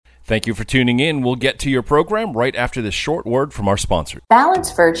Thank you for tuning in. We'll get to your program right after this short word from our sponsor.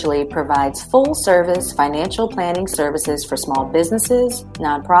 Balance Virtually provides full-service financial planning services for small businesses,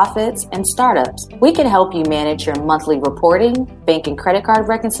 nonprofits, and startups. We can help you manage your monthly reporting, bank and credit card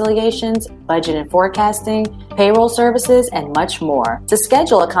reconciliations, budget and forecasting, payroll services, and much more. To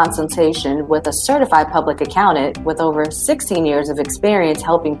schedule a consultation with a certified public accountant with over 16 years of experience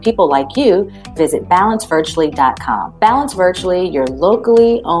helping people like you, visit balancevirtually.com. Balance Virtually, your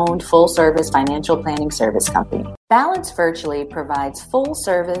locally owned full-service financial planning service company. Balance Virtually provides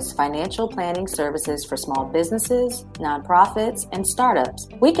full-service financial planning services for small businesses, nonprofits, and startups.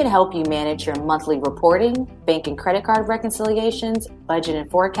 We can help you manage your monthly reporting, bank and credit card reconciliations, budget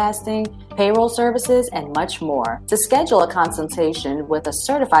and forecasting, payroll services, and much more. To schedule a consultation with a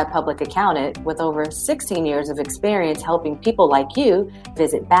certified public accountant with over 16 years of experience helping people like you,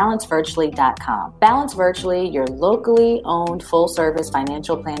 visit balancevirtually.com. Balance Virtually, your locally owned full-service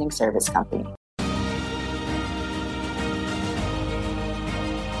financial planning service company.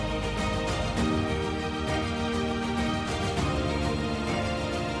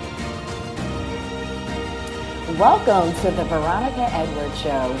 Welcome to the Veronica Edwards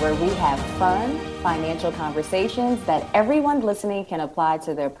Show, where we have fun, financial conversations that everyone listening can apply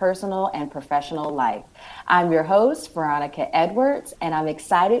to their personal and professional life. I'm your host, Veronica Edwards, and I'm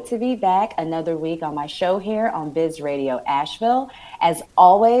excited to be back another week on my show here on Biz Radio Asheville. As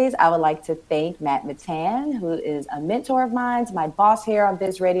always, I would like to thank Matt Matan, who is a mentor of mine, my boss here on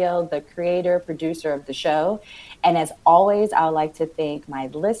Biz Radio, the creator, producer of the show. And as always, I would like to thank my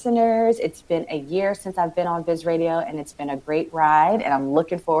listeners. It's been a year since I've been on Biz Radio, and it's been a great ride, and I'm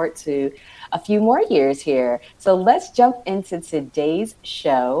looking forward to a few more years here. So let's jump into today's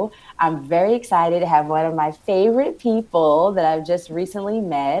show. I'm very excited to have one of my favorite people that I've just recently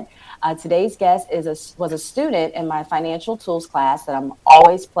met. Today's guest was a student in my financial tools class that I'm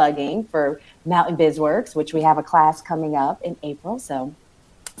always plugging for Mountain BizWorks, which we have a class coming up in April. So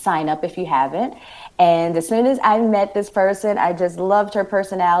sign up if you haven't. And as soon as I met this person, I just loved her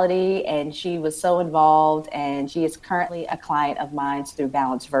personality, and she was so involved, and she is currently a client of mine through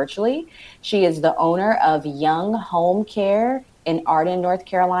Balance Virtually. She is the owner of Young Homecare in Arden, North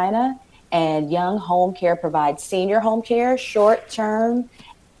Carolina, and Young Homecare provides senior home care, short and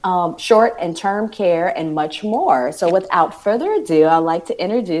term care, and much more. So without further ado, I'd like to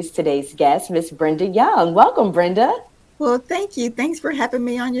introduce today's guest, Miss Brenda Young. Welcome, Brenda. Well, thank you. Thanks for having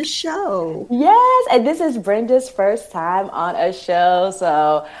me on your show. Yes, and this is Brenda's first time on a show,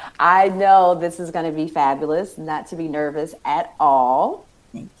 so I know this is going to be fabulous, not to be nervous at all.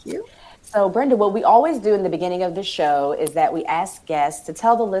 Thank you. So, Brenda, what we always do in the beginning of the show is that we ask guests to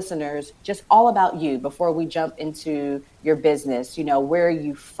tell the listeners just all about you before we jump into your business. You know, where are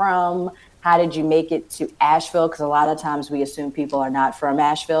you from? How did you make it to Asheville? Because a lot of times we assume people are not from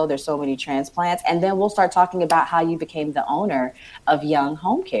Asheville. There's so many transplants. And then we'll start talking about how you became the owner of Young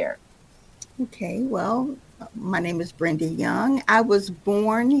Homecare. Okay, well, my name is Brenda Young. I was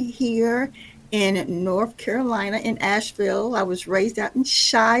born here in North Carolina in Asheville. I was raised out in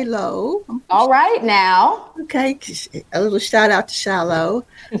Shiloh. All right now. Okay, a little shout out to Shiloh.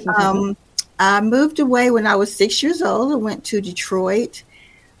 I moved away when I was 6 years old. I went to Detroit.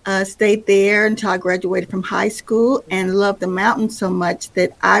 Stayed there until I graduated from high school and loved the mountains so much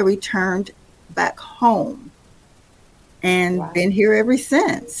that I returned back home and been here ever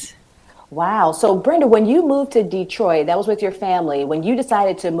since. Wow. So Brenda, when you moved to Detroit, that was with your family. When you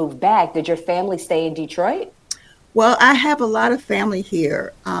decided to move back, did your family stay in Detroit? Well, I have a lot of family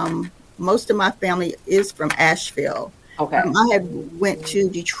here. Most of my family is from Asheville. Okay. I had went to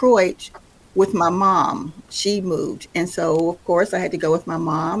Detroit with my mom. She moved. And so, of course, I had to go with my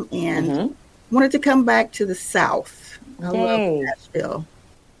mom and wanted to come back to the South. I love Asheville.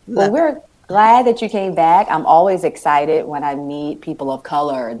 Well, we're glad that you came back. I'm always excited when I meet people of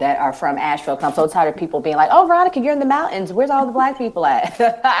color that are from Asheville. I'm so tired of people being like, oh, Veronica, you're in the mountains. Where's all the black people at?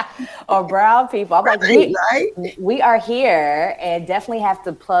 Or brown people. I'm like, we are here, and definitely have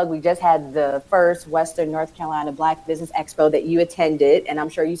to plug. We just had the first Western North Carolina Black Business Expo that you attended. And I'm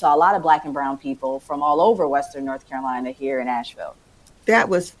sure you saw a lot of black and brown people from all over Western North Carolina here in Asheville. That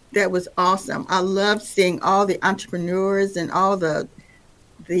was awesome. I loved seeing all the entrepreneurs and all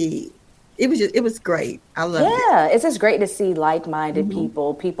it was great. I loved it. Yeah, it's just great to see like-minded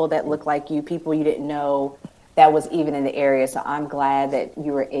people that look like you, people you didn't know that was even in the area. So I'm glad that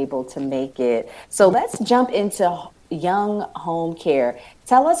you were able to make it. So let's jump into Young Homecare.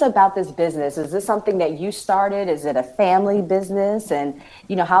 Tell us about this business. Is this something that you started? Is it a family business? And,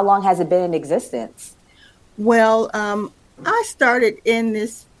 how long has it been in existence? Well, I started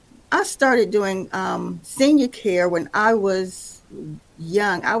doing senior care when I was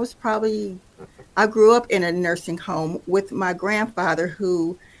young. I grew up in a nursing home with my grandfather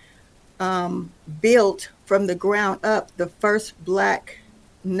who built from the ground up the first Black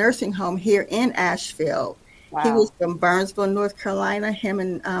nursing home here in Asheville. He was Wow. from Burnsville, North Carolina. Him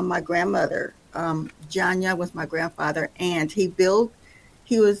and my grandmother, John Young, was my grandfather, and he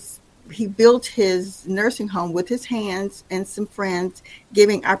was he built his nursing home with his hands and some friends,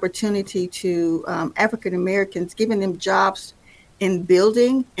 giving opportunity to African Americans, giving them jobs in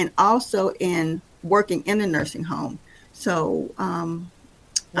building and also in working in the nursing home. So I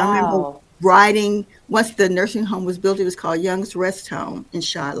remember Wow. riding, once the nursing home was built, it was called Young's Rest Home in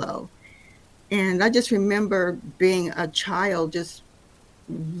Shiloh. And I just remember being a child, just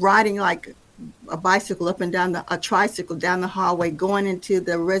riding like a bicycle up and down a tricycle down the hallway, going into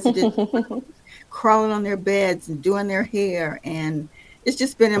the resident, crawling on their beds and doing their hair. And it's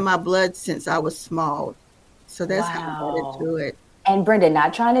just been in my blood since I was small. So that's how I got Wow. into it. And Brenda,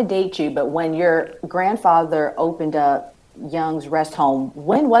 not trying to date you, but when your grandfather opened up Young's Rest Home,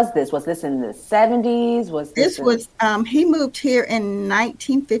 when was this? Was this in the 70s? Was this This in? was, he moved here in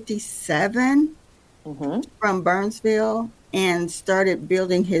 1957 Mhm. from Burnsville and started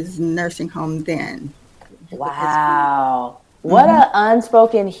building his nursing home then with his family. Wow. What Hmm. a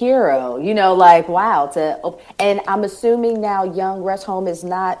unspoken hero. Like wow, and I'm assuming now Young Rest Home is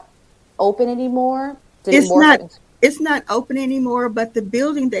not open anymore. Did it It's morph? not it's not open anymore, but the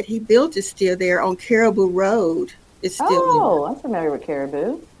building that he built is still there on Caribou Road. It's still there. Oh, I'm familiar with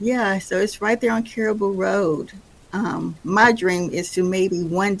Caribou. Yeah, so it's right there on Caribou Road. My dream is to maybe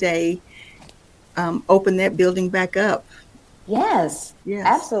one day open that building back up. Yes, Yes.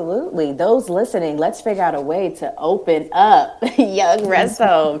 absolutely. Those listening, let's figure out a way to open up Young Rest Mhm.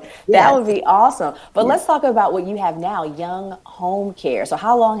 Home. That would Yes. be awesome. But Yes. let's talk about what you have now, Young Home Care. So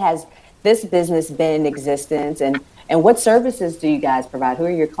how long has this business been in existence and what services do you guys provide? Who are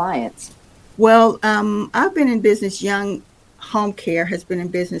your clients? Well, I've been in business. Young Home Care has been in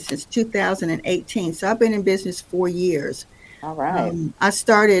business since 2018. So I've been in business 4 years. All right.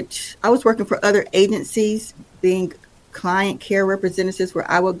 I was working for other agencies, being client care representatives, where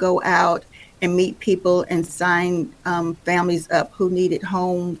I would go out and meet people and sign families up who needed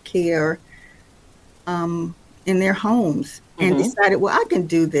home care in their homes, and Mm-hmm. decided, well, I can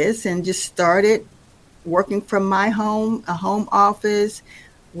do this, and just started working from my home, a home office,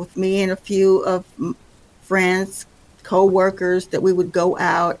 with me and a few of friends, co-workers, that we would go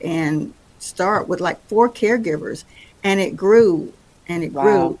out and start with like 4 caregivers, and it grew and it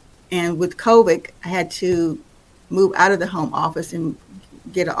grew. Wow. And with COVID, I had to move out of the home office and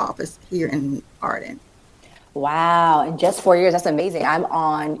get an office here in Arden. Wow. In just 4 years, that's amazing. I'm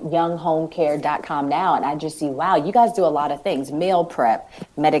on younghomecare.com now, and I just see, wow, you guys do a lot of things: meal prep,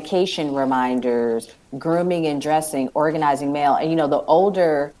 medication reminders, grooming and dressing, organizing mail. And, the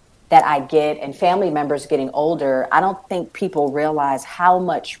older that I get and family members getting older, I don't think people realize how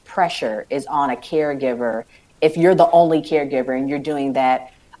much pressure is on a caregiver if you're the only caregiver and you're doing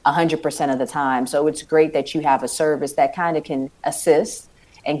that 100% of the time. So it's great that you have a service that kind of can assist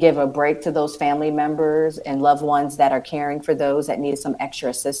and give a break to those family members and loved ones that are caring for those that need some extra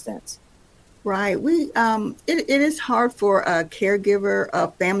assistance. Right. It is hard for a caregiver,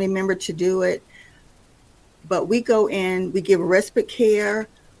 a family member to do it, but we go in, we give respite care.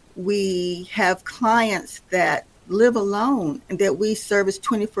 We have clients that live alone and that we service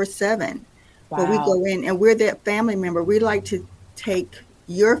 24/7, where we Wow. go in and we're that family member. We like to take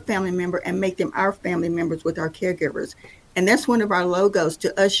your family member and make them our family members with our caregivers. And that's one of our logos,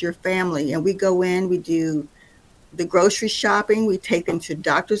 to us, your family. And we go in, we do the grocery shopping, we take them to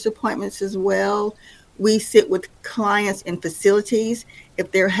doctor's appointments as well. We sit with clients in facilities.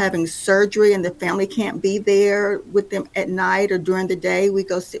 If they're having surgery and the family can't be there with them at night or during the day, we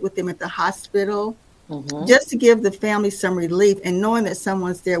go sit with them at the hospital, Hmm. just to give the family some relief and knowing that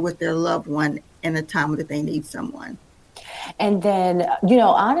someone's there with their loved one in a time that they need someone. And then,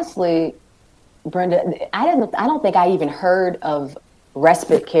 honestly, Brenda, I don't think I even heard of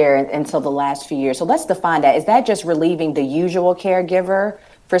respite care until the last few years. So let's define that. Is that just relieving the usual caregiver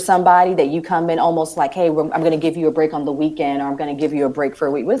for somebody that you come in almost like, hey, I'm going to give you a break on the weekend, or I'm going to give you a break for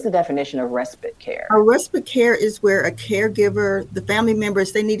a week? What's the definition of respite care? A respite care is where a caregiver, the family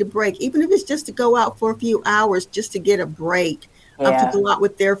members, they need a break, even if it's just to go out for a few hours, just to get a break, to Yeah. go out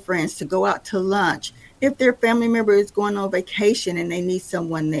with their friends, to go out to lunch. If their family member is going on vacation and they need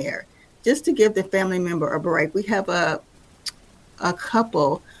someone there, just to give the family member a break. We have a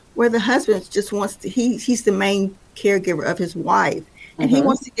couple where the husband just wants to, he's the main caregiver of his wife, and he Hmm.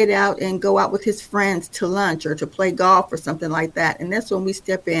 wants to get out and go out with his friends to lunch or to play golf or something like that. And that's when we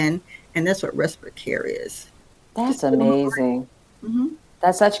step in, and that's what respite care is. That's Just give them a break. amazing. Mm-hmm.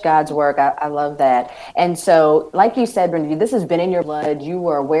 That's such God's work. I love that. And so, like you said, Brenda, this has been in your blood. You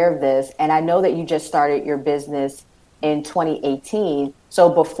were aware of this. And I know that you just started your business in 2018. So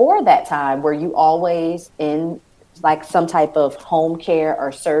before that time, were you always in like some type of home care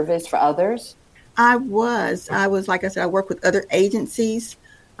or service for others? I was, like I said, I work with other agencies,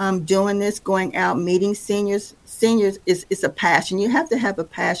 doing this, going out, meeting seniors. Seniors is a passion. You have to have a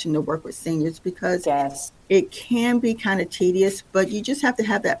passion to work with seniors because Yes. it can be kind of tedious, but you just have to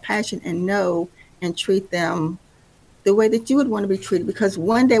have that passion and know and treat them the way that you would want to be treated because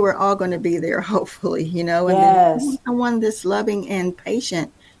one day we're all going to be there, hopefully, and then Yes. someone that's loving and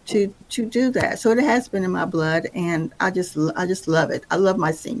patient to do that. So it has been in my blood, and I just love it. I love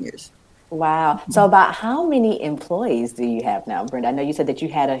my seniors. Wow. So about how many employees do you have now, Brenda? I know you said that you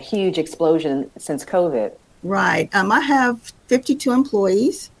had a huge explosion since COVID. Right. I have 52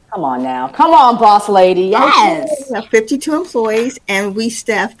 employees. Come on now. Come on, boss lady. Okay. Yes. We have 52 employees, and we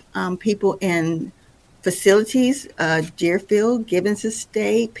staff people in facilities, Deerfield, Gibbons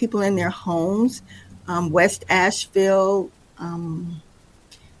Estate, people in their homes, West Asheville, um,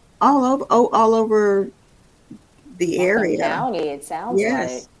 all over the Montgomery area. County, it sounds like.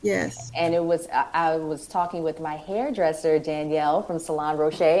 Yes, yes. And I was talking with my hairdresser, Danielle from Salon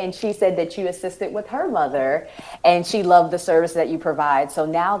Rocher, and she said that you assisted with her mother and she loved the service that you provide. So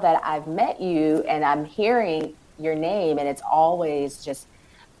now that I've met you and I'm hearing your name, and it's always just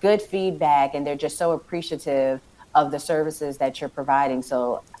good feedback, and they're just so appreciative of the services that you're providing.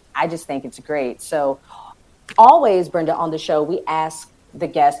 So I just think it's great. So always, Brenda, on the show, we ask the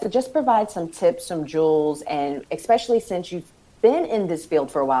guests to just provide some tips, some jewels, and especially since you've been in this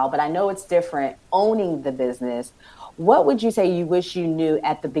field for a while, but I know it's different owning the business. What would you say you wish you knew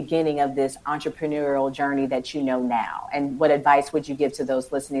at the beginning of this entrepreneurial journey that you know now? And what advice would you give to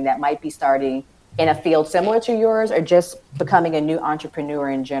those listening that might be starting in a field similar to yours or just becoming a new entrepreneur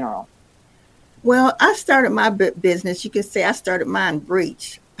in general? Well, I started my business. You could say I started mine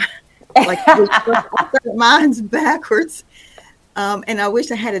breech. Like I started mine's backwards. And I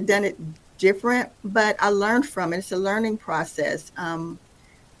wish I had done it different, but I learned from it. It's a learning process.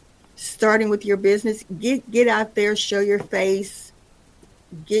 Starting with your business, get out there, show your face,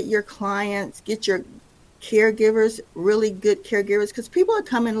 get your clients, get your caregivers, really good caregivers, because people are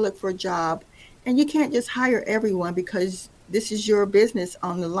coming to look for a job, and you can't just hire everyone because this is your business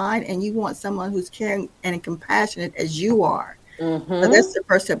on the line, and you want someone who's caring and compassionate as you are. So that's the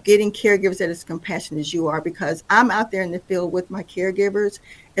first step, getting caregivers that is compassionate as you are, because I'm out there in the field with my caregivers.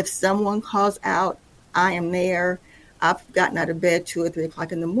 If someone calls out, I am there. I've gotten out of bed 2 or 3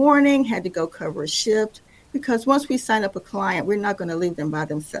 o'clock in the morning, had to go cover a shift, because once we sign up a client, we're not going to leave them by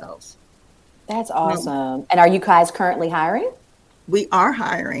themselves. That's awesome. And are you guys currently hiring? We are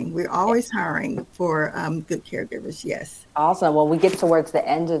hiring. We're always hiring for good caregivers. Yes. Awesome. Well, we get towards the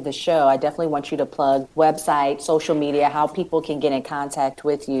end of the show. I definitely want you to plug website, social media, how people can get in contact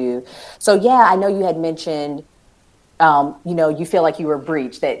with you. So, yeah, I know you had mentioned, you feel like you were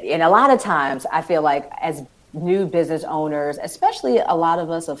breached. And a lot of times I feel like as new business owners, especially a lot of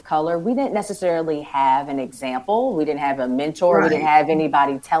us of color, we didn't necessarily have an example. We didn't have a mentor. Right. We didn't have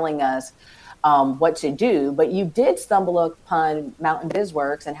anybody telling us what to do, but you did stumble upon Mountain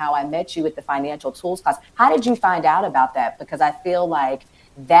BizWorks and how I met you at the financial tools class. How did you find out about that? Because I feel like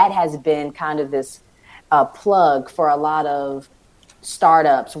that has been kind of this plug for a lot of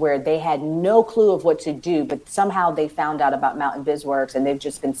startups where they had no clue of what to do, but somehow they found out about Mountain BizWorks and they've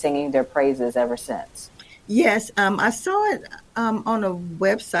just been singing their praises ever since. Yes, I saw it on a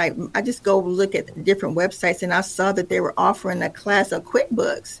website. I just go look at different websites, and I saw that they were offering a class of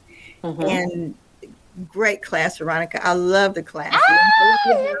QuickBooks. And great class, Veronica. I love the class.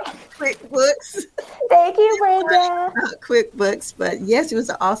 QuickBooks. Thank you, Brenda. QuickBooks. But yes, it was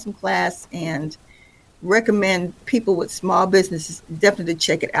an awesome class, and recommend people with small businesses definitely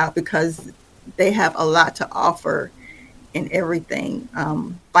check it out because they have a lot to offer in everything.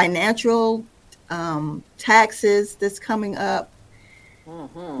 Financial, taxes that's coming up.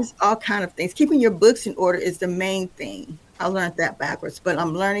 There's all kind of things. Keeping your books in order is the main thing. I learned that backwards, but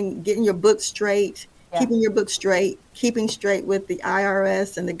I'm learning getting your books straight, keeping your books straight, keeping straight with the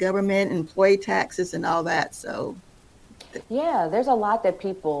IRS and the government, employee taxes and all that. So, yeah, there's a lot that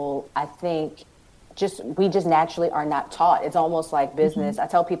people, I think, we just naturally are not taught. It's almost like business. I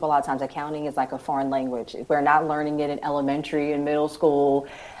tell people a lot of times accounting is like a foreign language. We're not learning it in elementary and middle school,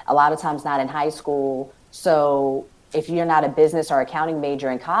 a lot of times not in high school. So if you're not a business or accounting major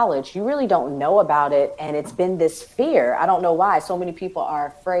in college, you really don't know about it. And it's been this fear. I don't know why so many people are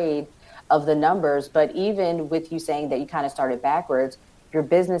afraid of the numbers. But even with you saying that you kind of started backwards, your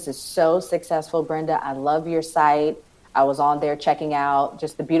business is so successful, Brenda. I love your site. I was on there checking out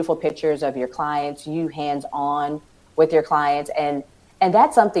just the beautiful pictures of your clients, you hands on with your clients. And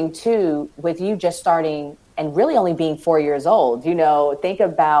that's something too, with you just starting and really only being 4 years old, think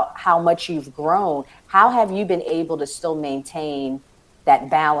about how much you've grown. How have you been able to still maintain that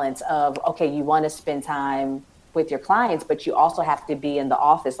balance of, okay, you want to spend time with your clients, but you also have to be in the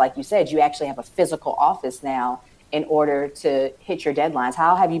office. Like you said, you actually have a physical office now in order to hit your deadlines.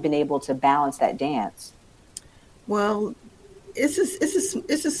 How have you been able to balance that dance? Well, it's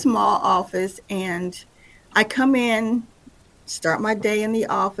a small office, and I come in, start my day in the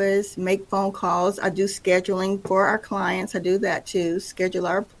office, make phone calls. I do scheduling for our clients. I do that too, schedule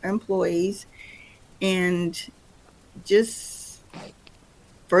our employees, and just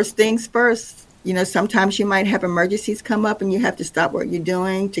first things first. Sometimes you might have emergencies come up and you have to stop what you're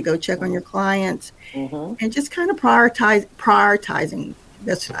doing to go check on your clients, and just kind of prioritizing.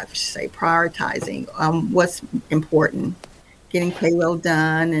 That's what I should say, prioritizing what's important, getting payroll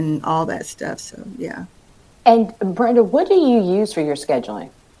done and all that stuff. So, yeah. And Brenda, what do you use for your scheduling?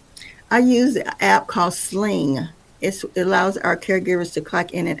 I use an app called Sling. It allows our caregivers to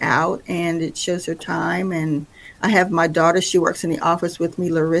clock in and out, and it shows their time. And I have my daughter, she works in the office with me,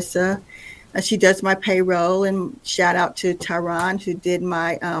 Larissa. She does my payroll, and shout out to Tyron, who did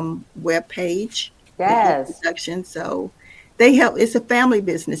my web page. Yes. Production. So they help. It's a family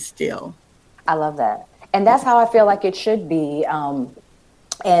business still. I love that. And that's how I feel like it should be.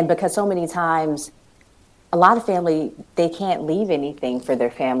 And because so many times, a lot of family, they can't leave anything for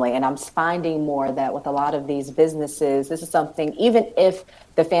their family. And I'm finding more that with a lot of these businesses, this is something, even if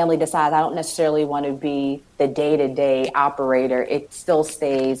the family decides I don't necessarily want to be the day-to-day operator, it still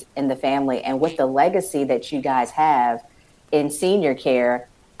stays in the family. And with the legacy that you guys have in senior care,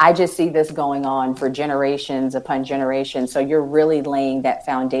 I just see this going on for generations upon generations. So you're really laying that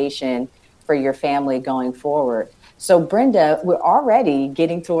foundation for your family going forward. So Brenda, we're already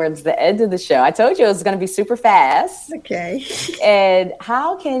getting towards the end of the show. I told you it was going to be super fast. Okay. And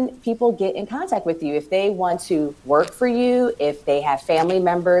how can people get in contact with you if they want to work for you, if they have family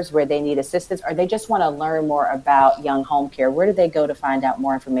members where they need assistance, or they just want to learn more about Young Homecare? Where do they go to find out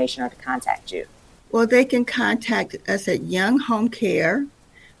more information or to contact you? Well, they can contact us at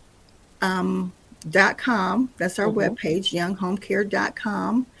younghomecare.com. That's our webpage,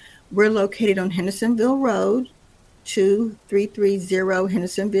 younghomecare.com. We're located on Hendersonville Road, 2330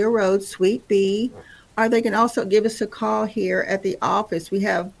 Hendersonville Road, Suite B. Or they can also give us a call here at the office. We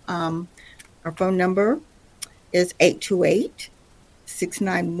have our phone number is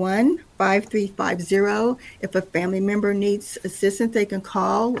 828-691-5350. If a family member needs assistance, they can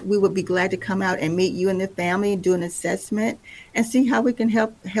call. We would be glad to come out and meet you and the family and do an assessment and see how we can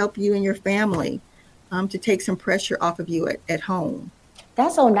help you and your family to take some pressure off of you at home.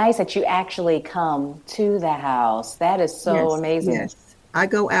 That's so nice that you actually come to the house. That is so amazing. Yes. I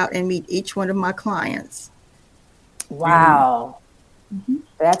go out and meet each one of my clients. Wow.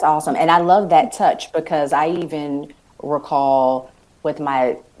 That's awesome. And I love that touch because I even recall with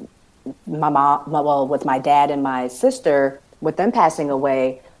my mom, with my dad and my sister, with them passing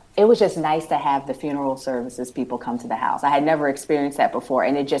away, it was just nice to have the funeral services people come to the house. I had never experienced that before.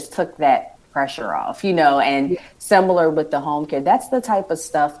 And it just took that pressure off, and similar with the home care. That's the type of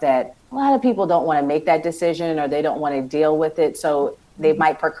stuff that a lot of people don't want to make that decision or they don't want to deal with it. So they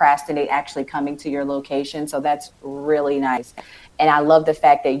might procrastinate actually coming to your location. So that's really nice. And I love the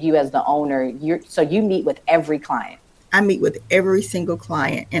fact that you as the owner, you meet with every client. I meet with every single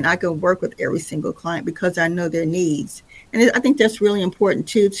client, and I go work with every single client because I know their needs. And I think that's really important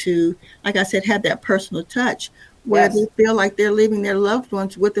too, to, like I said, have that personal touch where they feel like they're leaving their loved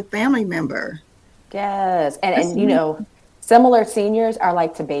ones with a family member. Yes. And similar seniors are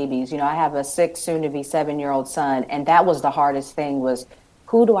like to babies. I have a 6, soon to be 7-year-old son. And that was the hardest thing, was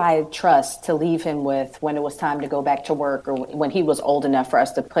who do I trust to leave him with when it was time to go back to work, or when he was old enough for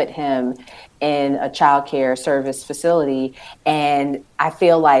us to put him in a child care service facility. And I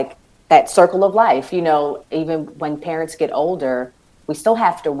feel like that circle of life, even when parents get older, we still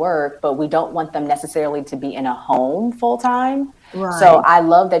have to work, but we don't want them necessarily to be in a home full time. Right. So I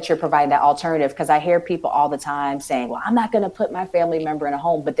love that you're providing that alternative, because I hear people all the time saying, well, I'm not going to put my family member in a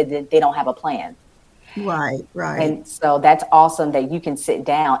home, but they don't have a plan. Right. And so that's awesome that you can sit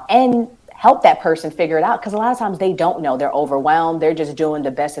down and help that person figure it out, because a lot of times they don't know. They're overwhelmed. They're just doing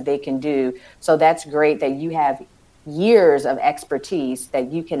the best that they can do. So that's great that you have years of expertise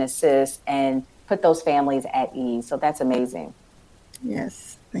that you can assist and put those families at ease. So that's amazing.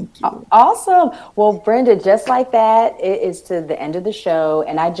 Yes, thank you. Awesome. Well, Brenda, just like that, it is to the end of the show.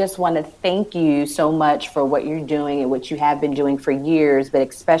 And I just want to thank you so much for what you're doing and what you have been doing for years, but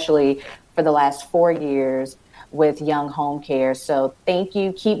especially for the last 4 years with Young Home Care. So thank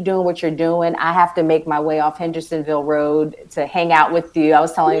you. Keep doing what you're doing. I have to make my way off Hendersonville Road to hang out with you. I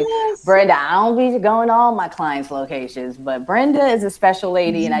was telling Brenda, I don't be going to all my clients' locations, but Brenda is a special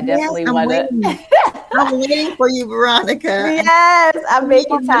lady, and I definitely want to. I'm waiting for you, Veronica. Yes, I'm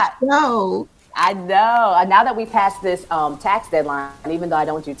making time. No. I know. Now that we passed this tax deadline, even though I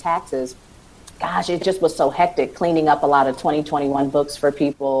don't do taxes, gosh, it just was so hectic cleaning up a lot of 2021 books for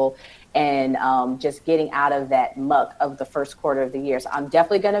people and just getting out of that muck of the first quarter of the year. So I'm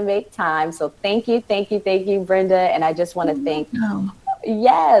definitely going to make time. So thank you, Brenda. And I just want to thank,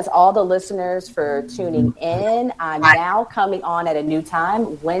 all the listeners for tuning in. I'm now coming on at a new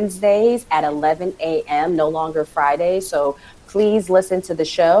time, Wednesdays at 11 a.m., no longer Fridays. So please listen to the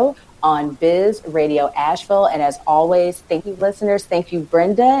show on Biz Radio Asheville. And as always, thank you, listeners. Thank you,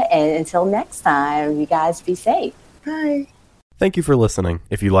 Brenda. And until next time, you guys be safe. Bye. Thank you for listening.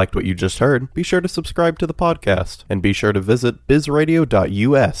 If you liked what you just heard, be sure to subscribe to the podcast. And be sure to visit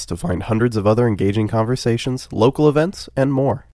bizradio.us to find hundreds of other engaging conversations, local events, and more.